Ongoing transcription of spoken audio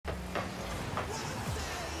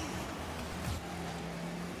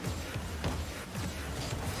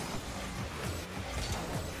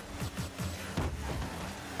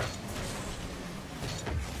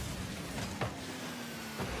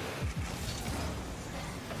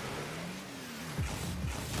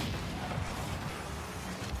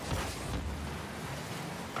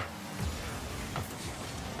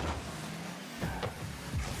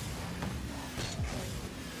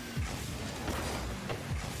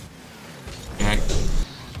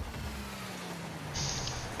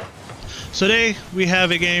Today we have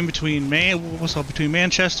a game between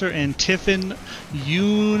Manchester and Tiffin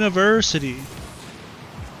University.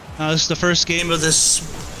 This is the first game of this.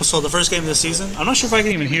 The first game of the season. I'm not sure if I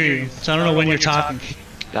can even hear you, so I don't know when you're talking.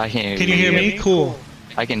 I can hear you. Can you hear me? Cool.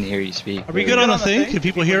 I can hear you speak. Are we good on the thing? Can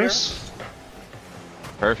people hear us?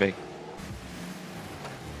 Perfect.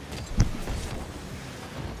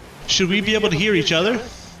 Should we be able to hear each other?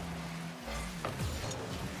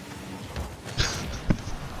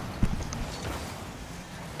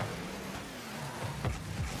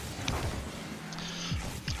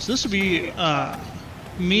 So this would be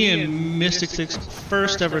me and Mystic Six's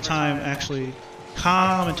first ever time actually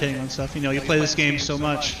commentating on stuff. You know, you play this game so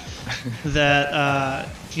much that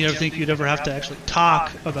you never think you'd ever have to actually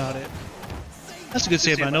talk about it. That's a good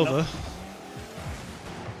save by Nova.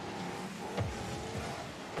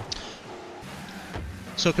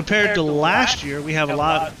 So compared to last year, we have a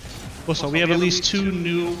lot. We have at least two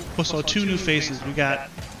new faces. We got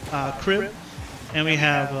Crib, and we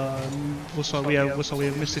have we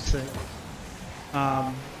have Mystic Six.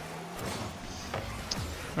 I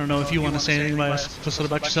don't know if you want to say anything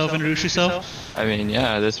about yourself, introduce yourself. I mean,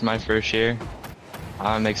 yeah, this is my first year.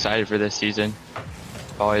 I'm excited for this season.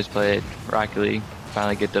 I've always played Rocket League.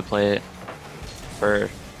 Finally get to play it for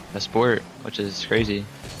a sport, which is crazy.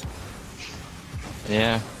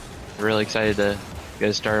 Yeah, really excited to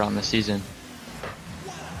get started on the season.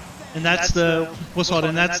 And that's the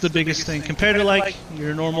biggest thing compared to like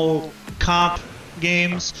your normal comp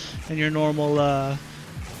games and your normal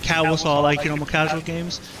casual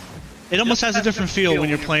games. It almost has a different feel when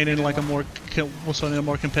you're playing in like a more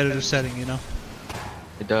competitive setting, you know.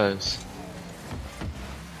 It does.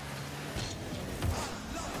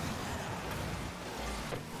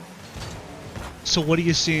 So what are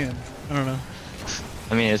you seeing? I don't know.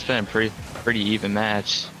 I mean, it's been a pretty even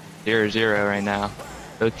match, 0-0 right now.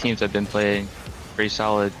 Both teams have been playing pretty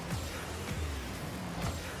solid.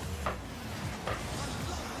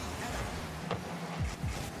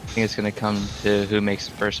 I think it's gonna come to who makes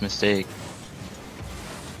the first mistake.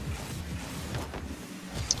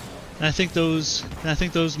 And I think those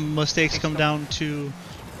mistakes come down to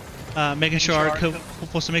making sure our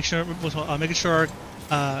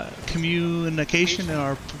communication and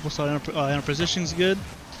our position's good.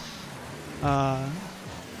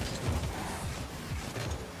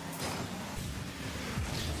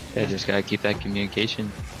 Yeah, just gotta keep that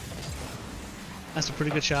communication. That's a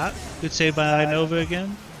pretty good shot. Good save by Nova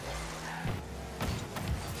again.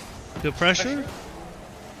 Good pressure.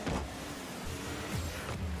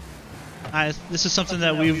 This is something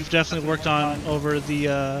that we've definitely worked on over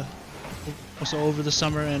the over the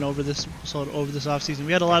summer and over this off season.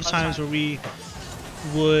 We had a lot of times where we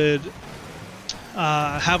would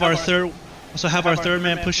have our third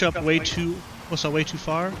man push up way too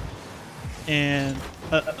far, and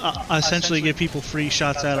essentially give people free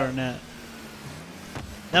shots at our net.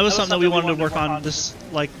 That was something that we wanted to work on this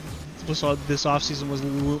off season was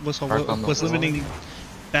limiting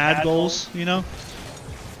bad goals, you know.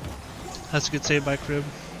 That's a good save by Crib.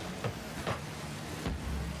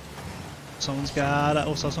 Someone's got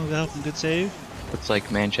help him. Good save. Looks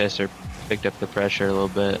like Manchester picked up the pressure a little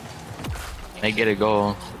bit. They get a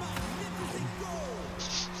goal.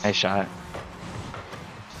 Nice shot.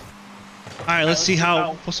 All right, let's see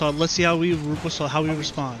how we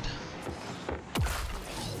respond.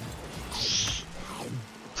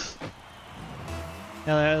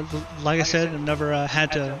 Like I said, I've never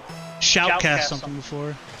had to shoutcast something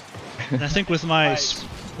before, and I think with my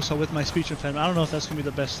speech impediment, I don't know if that's gonna be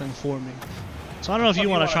the best thing for me. So I don't know if you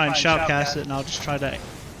want to try and shoutcast it, and I'll just try to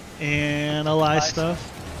analyze stuff.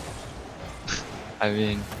 I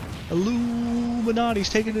mean, Illuminati's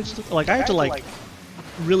taking it. Like I have to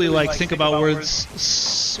really think about words.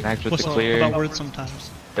 About words sometimes.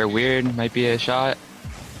 They're weird. Might be a shot.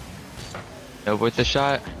 No, with the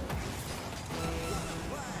shot.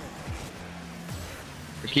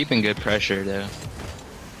 We're keeping good pressure though.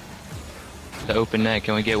 The open net,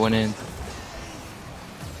 can we get one in?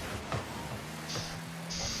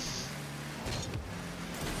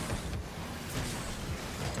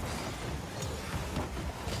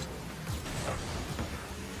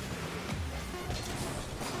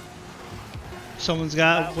 Someone's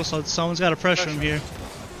got to pressure him here.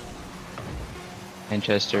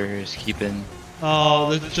 Manchester is keeping.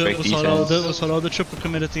 Oh, the triple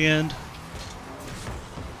commit at the end.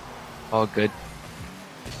 All good.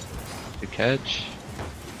 Good catch.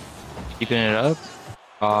 Keeping it up.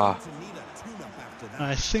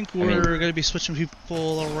 I think we're going to be switching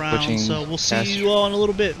people around, so we'll see you all in a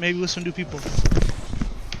little bit. Maybe with some new people.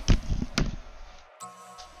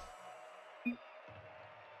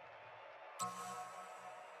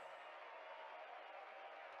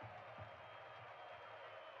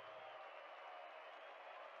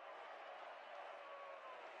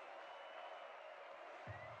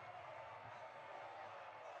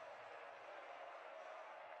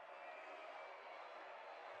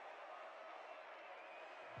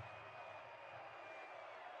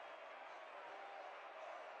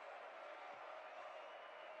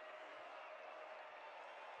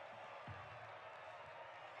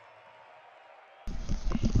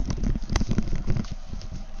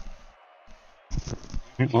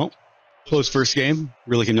 Well, close first game.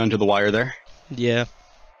 Really came down to the wire there. Yeah.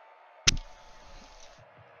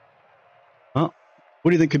 Well,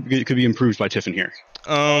 what do you think could be improved by Tiffin here?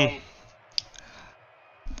 I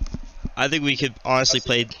think we could honestly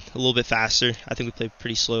play a little bit faster. I think we played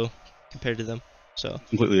pretty slow compared to them. So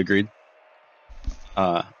Completely agreed.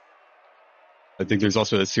 I think there's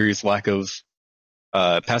also a serious lack of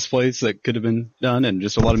pass plays that could have been done, and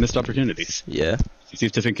just a lot of missed opportunities. yeah. See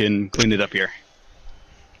if Tiffin can clean it up here.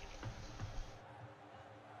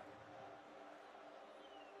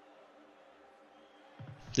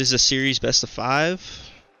 This is a series best of 5.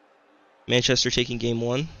 Manchester taking game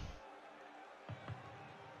 1.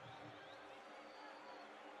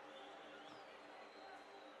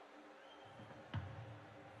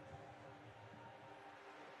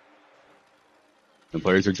 The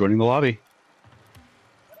players are joining the lobby.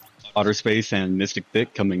 Otter Space and Mystic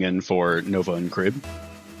Thick coming in for Nova and Crib.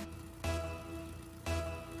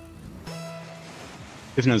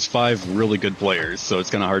 Tiffin has 5 really good players, so it's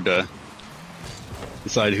kind of hard to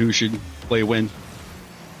decide who should play when.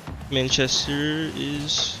 Manchester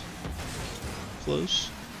is close.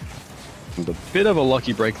 With a bit of a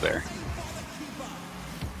lucky break there.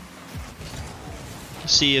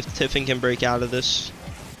 See if Tiffin can break out of this.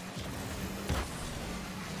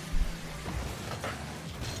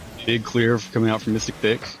 Big clear coming out from Mystic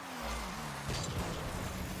Thick.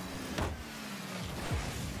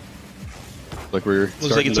 Like we're Looks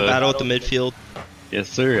like starting it's a to battle at the midfield. Yes,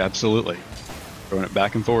 sir. Absolutely. Throwing it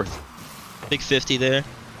back and forth. Big 50 there.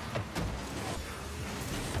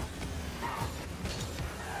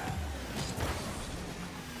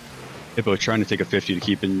 Hippo trying to take a 50 to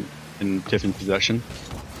keep in Tiffin's possession.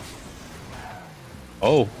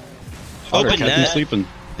 Oh. Otter Open kept him net. sleeping.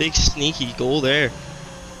 Big sneaky goal there.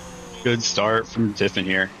 Good start from Tiffin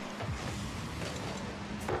here.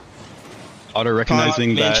 Otter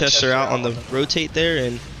recognizing that Manchester out on the rotate there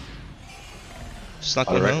and snuck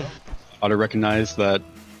it home. Otter recognized that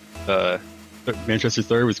Manchester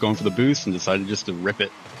third was going for the boost and decided just to rip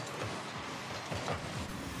it.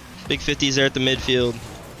 Big 50s there at the midfield.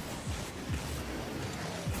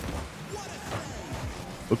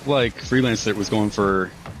 Looked like Freelancer was going for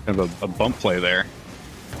kind of a bump play there.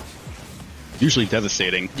 Usually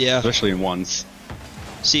devastating, Yeah. especially in ones.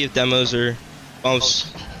 See if demos or bumps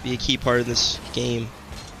be a key part of this game.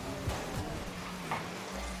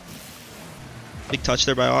 Big touch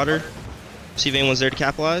there by Otter. See if anyone's there to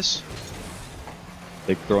capitalize.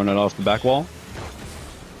 They throwing it off the back wall.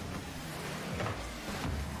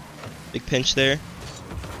 Big pinch there.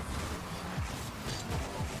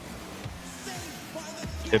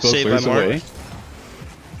 Hippo Saved by clears Mark. away.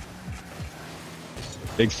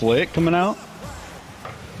 Big flick coming out.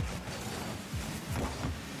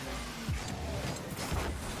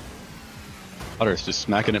 Otter's just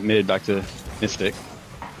smacking it mid back to Mystic.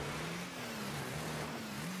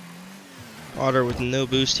 Otter with no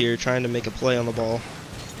boost here, trying to make a play on the ball.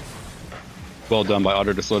 Well done by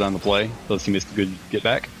Otter to slow down the play. Those he missed a good get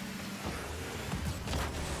back.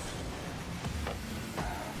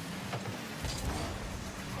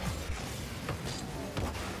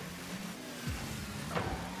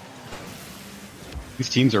 These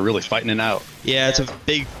teams are really fighting it out. Yeah, it's a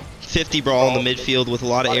big 50 brawl in the midfield with a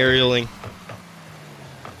lot of aerialing.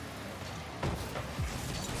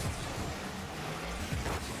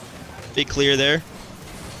 Big clear there.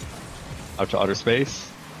 Out to Otter space.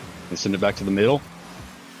 And send it back to the middle.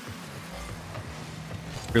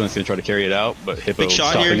 Freeland's going to try to carry it out, but Hippo Big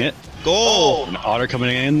shot stopping here. it. Goal! And Otter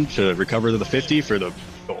coming in to recover to the 50 for the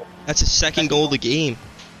goal. That's his second goal of the game.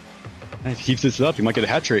 If he keeps this up, he might get a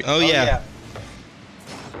hat trick. Oh yeah.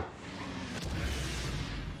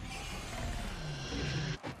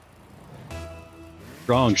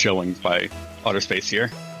 Strong showing by Otter space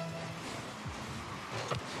here.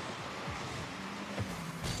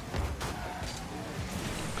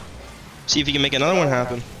 See if he can make another one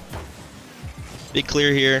happen. Big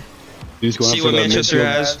clear here. Who's going See for what the Manchester midfield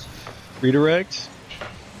has. redirect.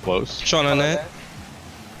 Close. Shot on net.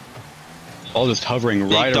 All just hovering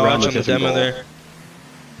Big right around dodge on the Tiffin demo goal. there.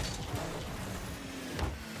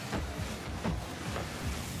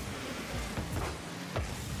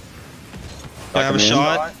 I have a Back him in.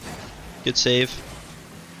 shot. Good save.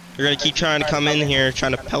 You're gonna keep trying to come in here,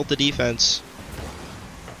 trying to pelt the defense.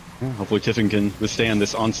 Yeah, hopefully Tiffin can withstand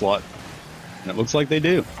this onslaught. And it looks like they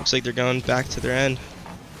do. Looks like they're going back to their end.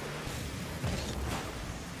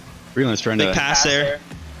 Freeland's trying Big to pass there.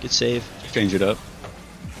 Good save. change it up.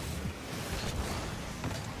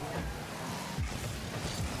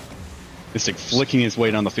 Mystic flicking his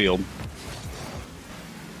way down the field.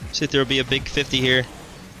 See if there'll be a big 50 here.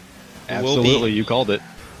 There will be. Absolutely, you called it.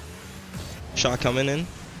 Shot coming in.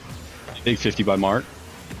 Big 50 by Mark.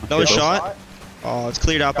 Another Hippo. shot. Oh, it's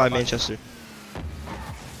cleared out by Manchester.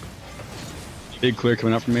 Big clear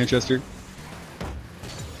coming out from Manchester.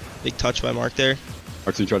 Big touch by Mark there.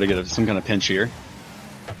 Mark's gonna try to get some kind of pinch here.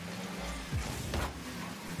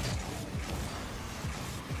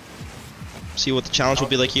 See what the challenge will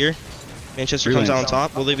be like here. Manchester Really comes out on nice.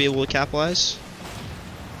 top. Will they be able to capitalize?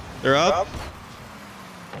 They're up.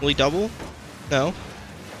 Will he double? No.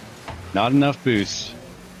 Not enough boost.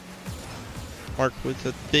 Mark with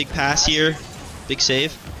a big pass here. Big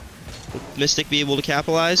save. Will Mystic be able to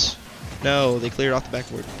capitalize? No, they cleared off the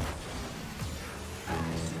backboard.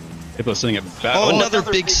 Hippo sending it back. Oh, another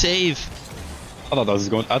big save. I thought that was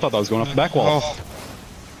going off the back wall. Oh.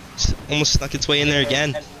 It's almost snuck its way in there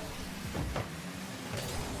again.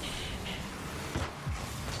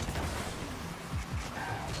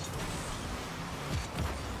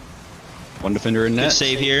 One defender in Good net.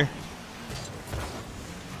 save here.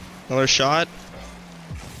 Another shot.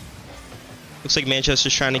 Looks like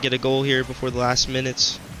Manchester's trying to get a goal here before the last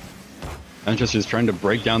minutes. Manchester's trying to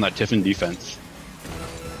break down that Tiffin defense.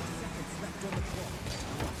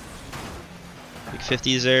 Big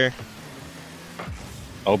 50s there.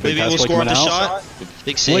 Oh, big Maybe pass we'll play score off coming the out. shot.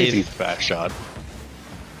 Big Blazing save. fast shot.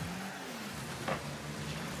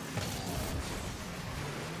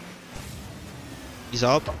 He's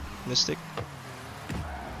up. Mystic.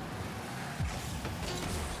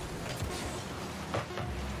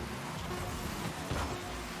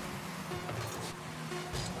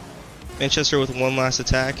 Manchester with one last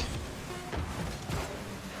attack.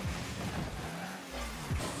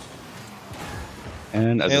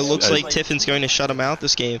 And as And it looks as like Tiffin's going to shut him out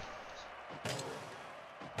this game.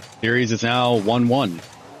 series is now 1-1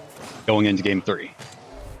 going into game 3.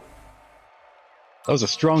 That was a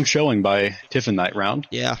strong showing by Tiffin that round.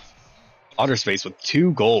 Yeah. Otter Space with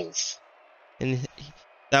 2 goals. And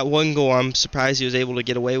that one goal, I'm surprised he was able to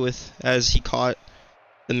get away with, as he caught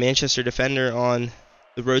the Manchester defender on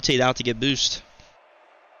the rotate out to get boost.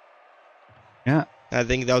 Yeah. I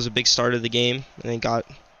think that was a big start of the game, and they got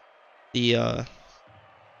the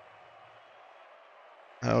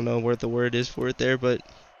I don't know what the word is for it there, but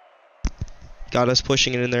got us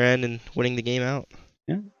pushing it in their end and winning the game out.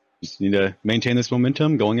 Yeah. Just need to maintain this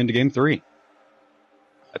momentum going into game 3.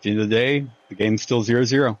 At the end of the day, the game's still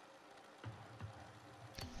 0-0.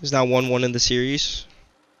 There's now 1-1 in the series.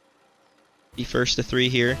 Be first to 3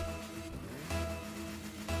 here.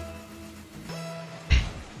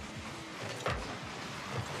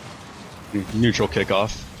 Neutral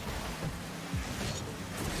kickoff.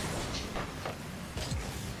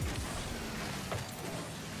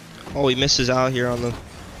 Oh, he misses out here on the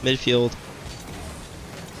midfield.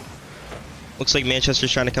 Looks like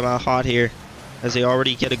Manchester's trying to come out hot here, as they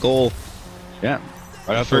already get a goal. Yeah.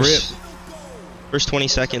 Right off the rip. First 20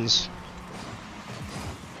 seconds.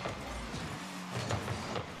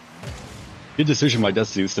 Good decision by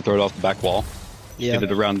Desus to throw it off the back wall. Yeah. Get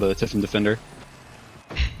it around the Tiffin defender.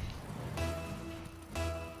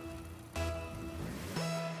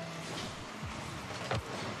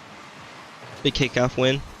 Big kickoff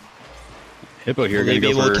win. Hippo here Will they going be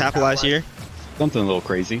to go able for to capitalize here? something a little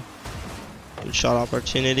crazy. Good shot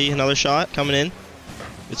opportunity. Another shot coming in.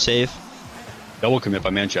 Good save. Double commit by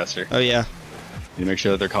Manchester. Oh yeah. Need to make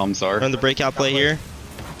sure that their comms are. Run the breakout play here.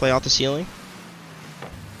 Play off the ceiling.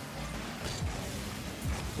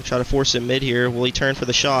 We'll try to force it mid here. Will he turn for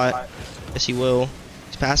the shot? Yes, he will.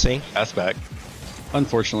 He's passing. Pass back.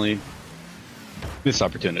 Unfortunately, missed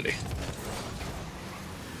opportunity.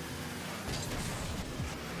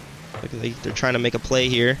 Look, they're trying to make a play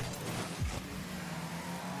here.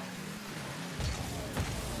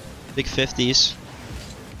 Big 50s.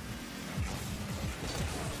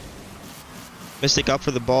 Mystic up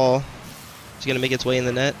for the ball. He's going to make its way in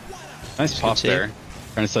the net. Nice pop save. there.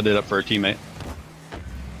 Trying to set it up for a teammate.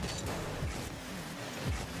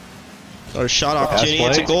 Or a shot opportunity.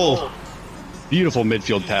 It's a goal. Beautiful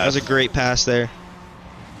midfield That pass. was a great pass there.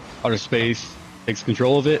 Outer Space takes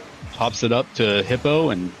control of it, pops it up to Hippo,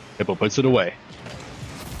 and Hippo puts it away.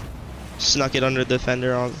 Snuck it under the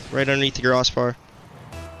defender, right underneath the crossbar.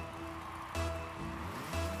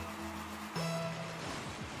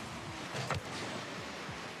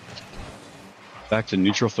 Back to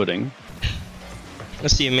neutral footing.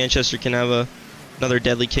 Let's see if Manchester can have another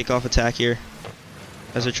deadly kickoff attack here,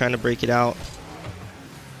 as they're trying to break it out.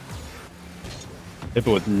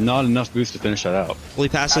 Hippo with not enough boost to finish that out. Will he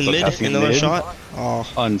pass in So mid? passing in Another mid. shot? Oh,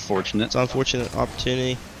 Unfortunate. it's an unfortunate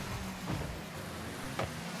opportunity.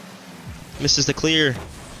 Misses the clear.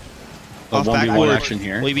 A Off 1v1 backboard. action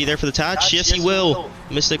here. Will he be there for the touch? Yes, he will.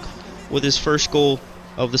 Mystic with his first goal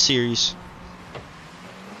of the series.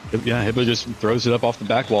 Yeah, Hippo just throws it up off the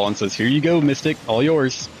back wall and says, "Here you go, Mystic, all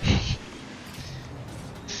yours."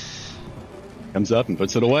 Comes up and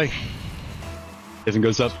puts it away. Tiffin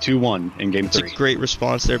goes up 2-1 in game 3. It's a great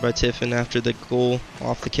response there by Tiffin after the goal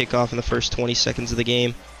off the kickoff in the first 20 seconds of the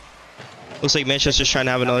game. Looks like Manchester's trying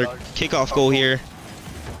to have another kickoff goal here.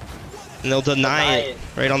 And they'll deny it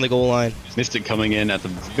right on the goal line. Mystic coming in at the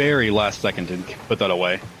very last second to put that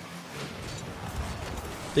away.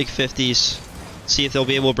 Big 50s. See if they'll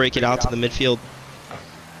be able to break it out to the midfield.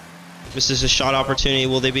 This is a shot opportunity.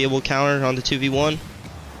 Will they be able to counter on the 2v1?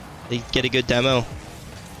 They get a good demo.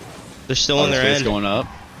 They're still in their end. Going up.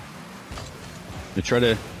 They try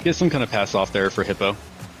to get some kind of pass off there for Hippo.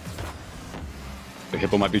 But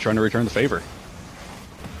Hippo might be trying to return the favor.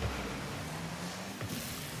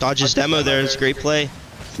 Dodges demo there. It's a great play.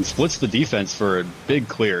 And splits the defense for a big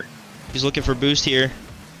clear. He's looking for boost here.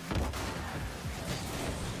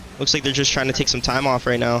 Looks like they're just trying to take some time off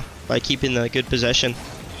right now by keeping the good possession.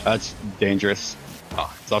 That's dangerous.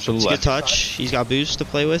 Oh, it's off to the It's a left. good touch. He's got boost to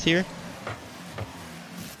play with here.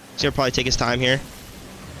 He's gonna probably take his time here.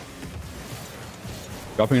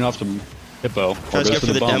 Dropping it off to Hippo. Tries to go for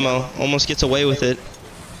the bump. demo. Almost gets away with it.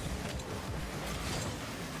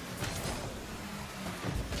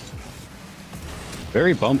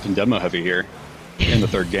 Very bump and demo heavy here in the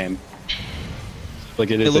third game. Like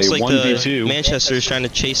it It is looks a like 1v2. the Manchester is trying to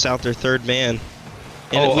chase out their third man.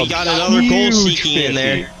 And Oh, we a got another goal huge seeking in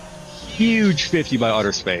there. 50. Huge 50 by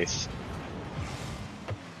Otter Space.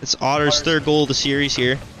 It's Otter's third goal of the series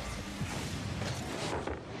here.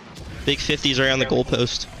 Big 50s right on the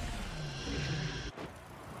goalpost.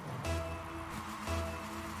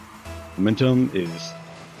 Momentum is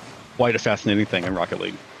quite a fascinating thing in Rocket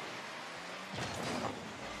League.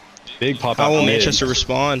 Big pop out How will mid. Manchester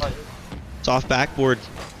respond? It's off backboard.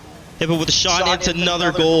 Hippo with a shot, and it's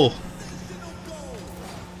another goal.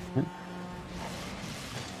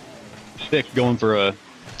 Thick going for a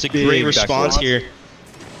It's a big great response backboard. here.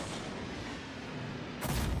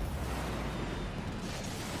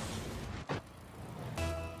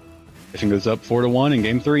 Mission goes up 4-1 in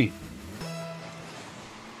game 3.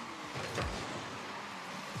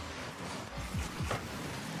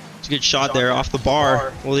 It's a good shot there off the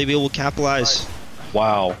bar. Will they be able to capitalize?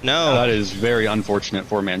 Wow. No. That is very unfortunate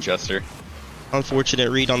for Manchester. Unfortunate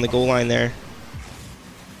read on the goal line there.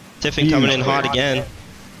 Tiffin Huge coming in play. hot again.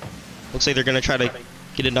 Looks like they're going to try to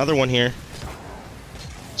get another one here.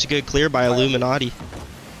 It's a good clear by Illuminati.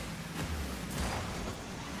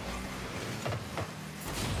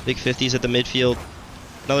 Big 50s at the midfield.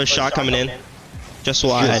 Another shot coming in. Just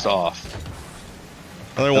wide. Just off.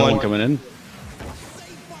 Another Another one. one coming in.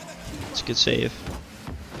 It's a good save.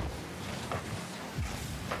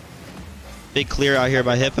 Big clear out here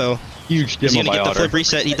by Hippo. Huge Is he demo going by to get the Otter. flip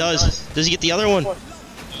reset? He does. Does he get the other one?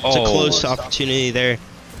 It's a close opportunity there.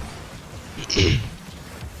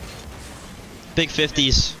 Big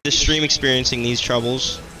 50s. This stream experiencing these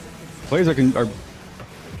troubles. Players are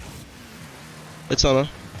It's on.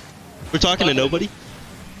 We're talking to nobody.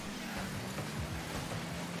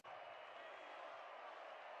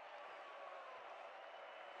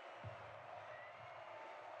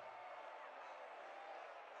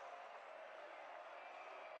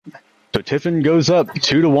 So Tiffin goes up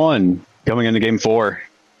 2-1 coming into game 4.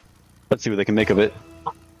 Let's see what they can make of it.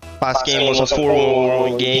 Last game was a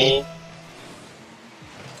 4-1 game.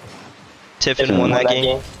 Tiffin won that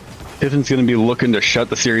game. Tiffin's going to be looking to shut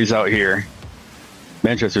the series out here.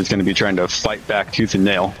 Manchester's going to be trying to fight back tooth and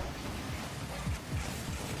nail.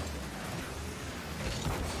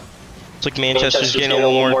 It's like Manchester's getting a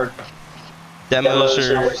little more demos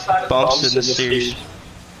or bumps in this series.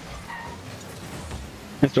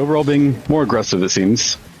 It's overall being more aggressive, it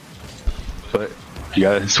seems. But you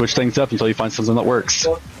gotta switch things up until you find something that works.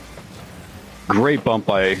 Great bump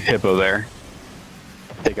by Hippo there.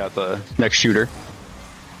 Take out the next shooter.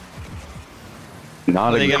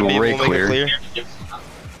 Not Are they a gonna be great able to make it clear.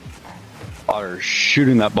 Otter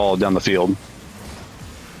shooting that ball down the field.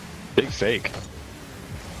 Big fake.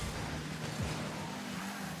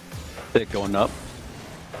 Thick going up.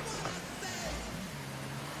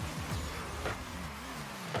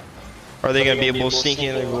 Are they going to be able to sneak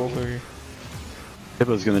in their goal here?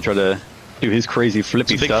 Hippo's gonna try to do his crazy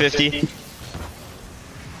flippy It's a big stuff. 50.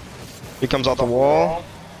 He comes off the wall.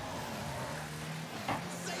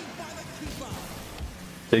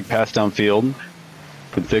 Big pass downfield.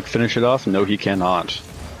 Can Thick finish it off? No, he cannot.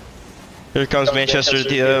 Here comes Manchester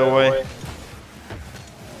the other way.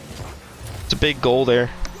 It's a big goal there.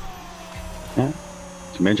 Yeah.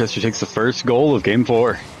 So Manchester takes the first goal of game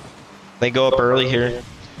 4. They go up early here.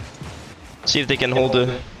 See if they can hold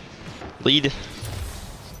the lead.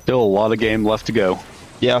 Still a lot of game left to go.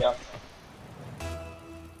 Yeah.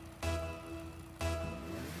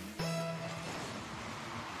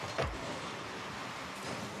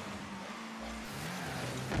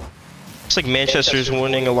 Looks like Manchester's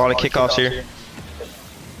winning a lot of kickoffs here.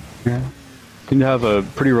 Yeah. Seem to have a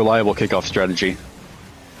pretty reliable kickoff strategy.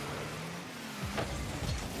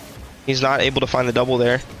 He's not able to find the double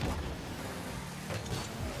there.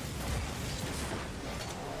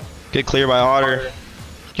 Good clear by Otter.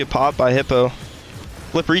 Good pop by Hippo.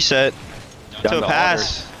 Flip reset. Down To a to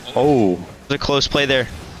pass. Otter. Oh. It was a close play there.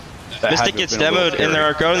 That Mystic had to gets have been a little demoed and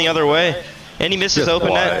they're going the other way. And he misses Just open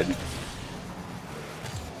wide. net.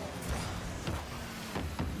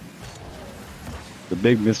 The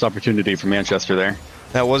big missed opportunity for Manchester there.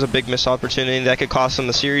 That was a big missed opportunity. That could cost them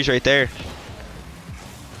the series right there.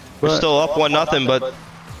 We're But still up 1-0, but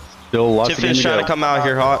still lots of game Tiffin's to trying go. to come out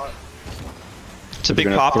here hot. It's a They're big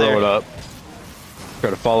gonna pop throw there. it up. Try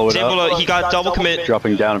to follow it He's able up. to, he got double commit.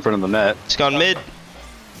 Dropping down in front of the net. It's gone mid.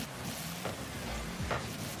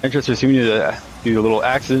 Manchester seeming to do a little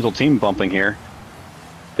accidental team bumping here.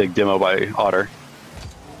 Big demo by Otter.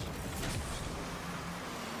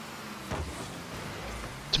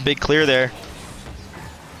 It's a big clear there.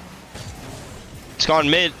 It's gone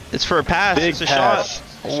mid. It's for a pass. Big it's a pass. shot.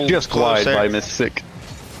 Oh, Just close wide there. by Mystic.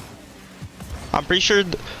 I'm pretty sure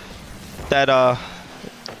that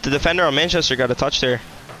the defender on Manchester got a touch there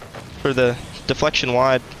for the deflection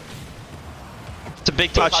wide. It's a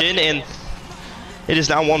big touch in, and it is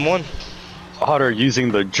now 1-1. Otter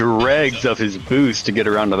using the dregs of his boost to get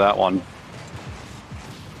around to that one.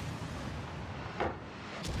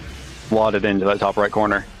 Slotted into that top right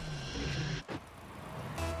corner.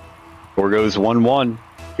 Score goes 1-1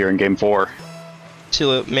 here in game 4. See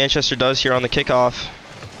what Manchester does here on the kickoff.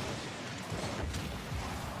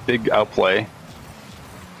 Big outplay.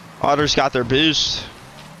 Otter's got their boost.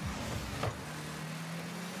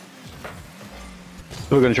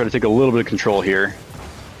 We're going to try to take a little bit of control here.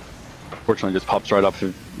 Fortunately, just pops right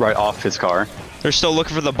off his car. They're still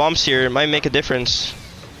looking for the bumps here. It might make a difference.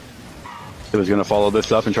 It was going to follow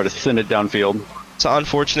this up and try to send it downfield. It's an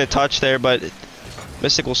unfortunate touch there, but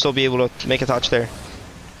Mystic will still be able to make a touch there.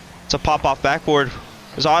 It's a pop-off backboard.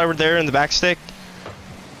 There's Otter there in the back stick.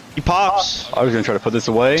 He pops. I was going to try to put this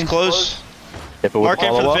away. It's close. If it would Mark in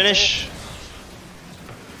for follow the up, finish.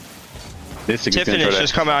 this is Tiffin going is to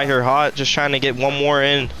just coming out here hot, just trying to get one more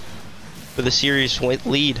in for the series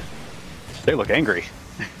lead. They look angry.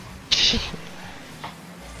 It's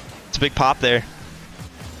a big pop there.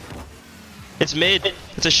 It's mid.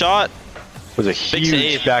 It's a shot. It was a huge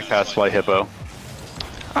save. back pass by Hippo.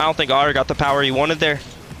 I don't think Otter got the power he wanted there.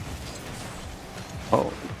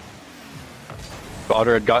 Oh.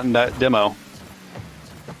 Otter had gotten that demo.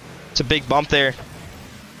 It's a big bump there.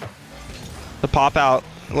 The pop out.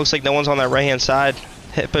 It looks like no one's on that right hand side.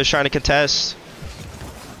 Hippo's trying to contest.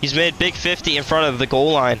 He's made big 50 in front of the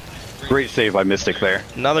goal line. Great save by Mystic there.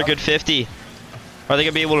 Another good 50. Are they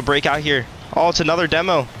gonna be able to break out here? Oh, it's another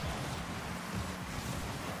demo.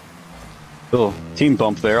 Little team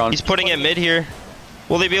bump there on He's putting it mid here.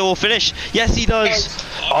 Will they be able to finish? Yes, he does.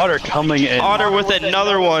 Otter coming in. Otter with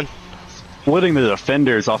another one. Splitting the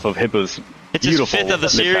defenders off of Hippo's It's his beautiful 5th of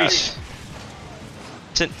the mid-pass.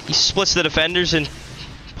 series. He splits the defenders and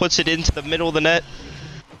puts it into the middle of the net.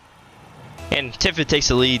 And Tiffin takes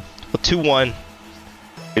the lead with 2-1.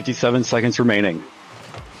 57 seconds remaining.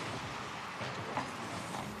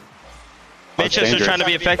 Manchester's dangerous. trying to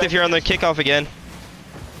be effective here on the kickoff again.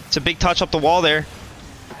 It's a big touch up the wall there.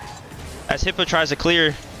 As Hippo tries to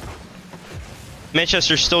clear.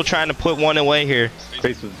 Manchester's still trying to put one away here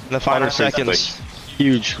Face in the final Otter faces seconds. a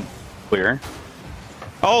huge clear.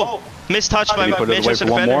 Oh, missed touch by Can he put it away Manchester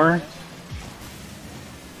for one defender. more?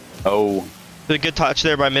 Oh, A good touch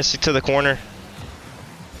there by Mystic to the corner.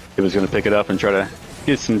 he was going to pick it up and try to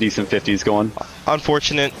get some decent 50s going.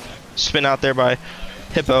 Unfortunate spin out there by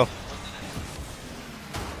Hippo.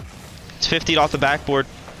 It's 50'd off the backboard.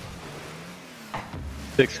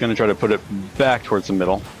 Six going to try to put it back towards the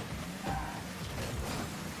middle.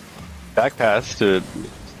 Back pass to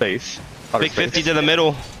space. Outer Big space. 50 to the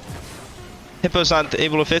middle. Hippo's not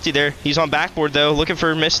able to 50 there. He's on backboard though, looking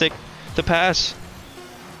for Mystic to pass.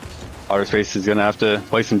 Outer space is going to have to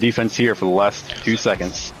play some defense here for the last 2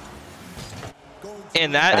 seconds.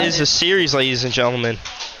 And that is a series, ladies and gentlemen.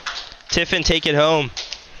 Tiffin take it home.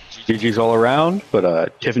 GG's all around,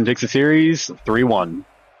 but Tiffin takes the series 3-1.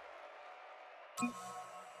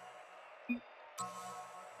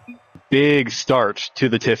 Big start to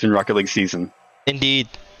the Tiffin Rocket League season. Indeed.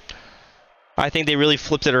 I think they really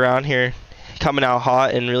flipped it around here. Coming out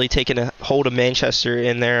hot and really taking a hold of Manchester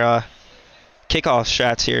in their kickoff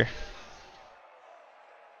shots here.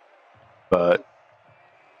 But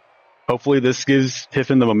hopefully this gives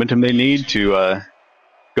Tiffin the momentum they need to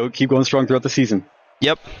keep going strong throughout the season.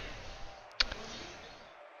 Yep.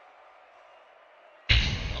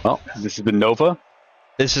 Well, this has been Nova.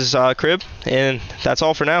 This is Crib, and that's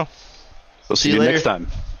all for now. We'll see you later. Next time.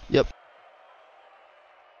 Yep.